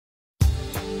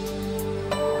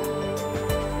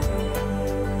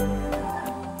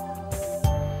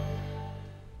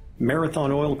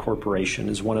Marathon Oil Corporation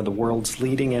is one of the world's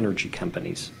leading energy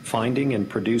companies, finding and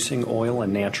producing oil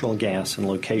and natural gas in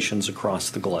locations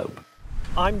across the globe.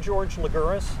 I'm George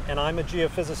Laguris, and I'm a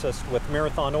geophysicist with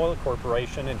Marathon Oil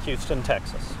Corporation in Houston,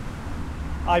 Texas.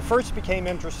 I first became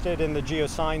interested in the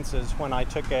geosciences when I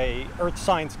took an earth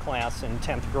science class in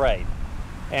 10th grade.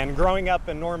 And growing up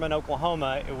in Norman,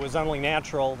 Oklahoma, it was only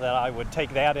natural that I would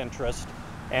take that interest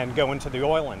and go into the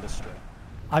oil industry.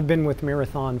 I've been with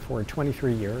Marathon for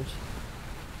 23 years.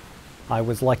 I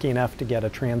was lucky enough to get a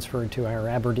transfer to our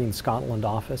Aberdeen, Scotland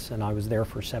office, and I was there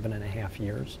for 7.5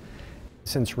 years.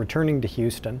 Since returning to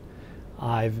Houston,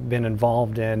 I've been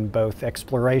involved in both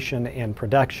exploration and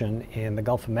production in the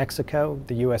Gulf of Mexico,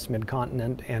 the U.S.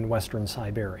 mid-continent, and western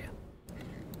Siberia.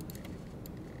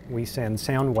 We send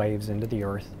sound waves into the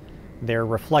earth. They're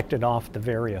reflected off the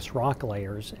various rock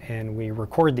layers, and we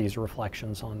record these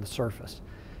reflections on the surface.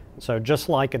 So just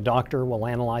like a doctor will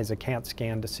analyze a CAT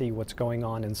scan to see what's going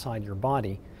on inside your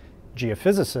body,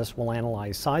 geophysicists will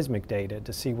analyze seismic data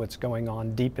to see what's going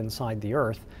on deep inside the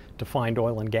earth to find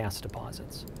oil and gas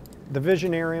deposits. The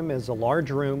Visionarium is a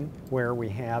large room where we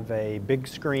have a big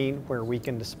screen where we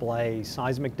can display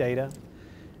seismic data,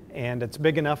 and it's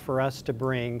big enough for us to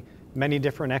bring many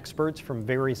different experts from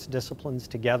various disciplines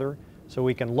together so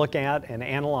we can look at and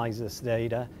analyze this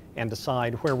data and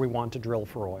decide where we want to drill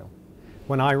for oil.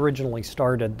 When I originally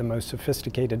started, the most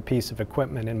sophisticated piece of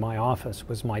equipment in my office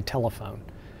was my telephone.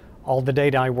 All the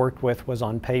data I worked with was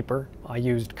on paper. I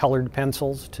used colored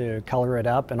pencils to color it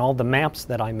up, and all the maps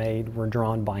that I made were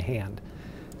drawn by hand.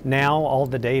 Now all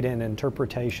the data and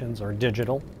interpretations are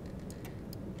digital.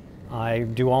 I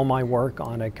do all my work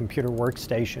on a computer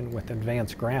workstation with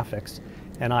advanced graphics,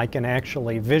 and I can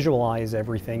actually visualize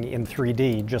everything in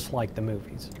 3D just like the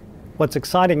movies. What's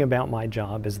exciting about my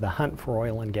job is the hunt for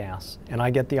oil and gas, and I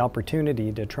get the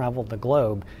opportunity to travel the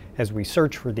globe as we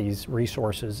search for these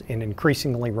resources in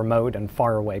increasingly remote and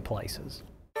faraway places.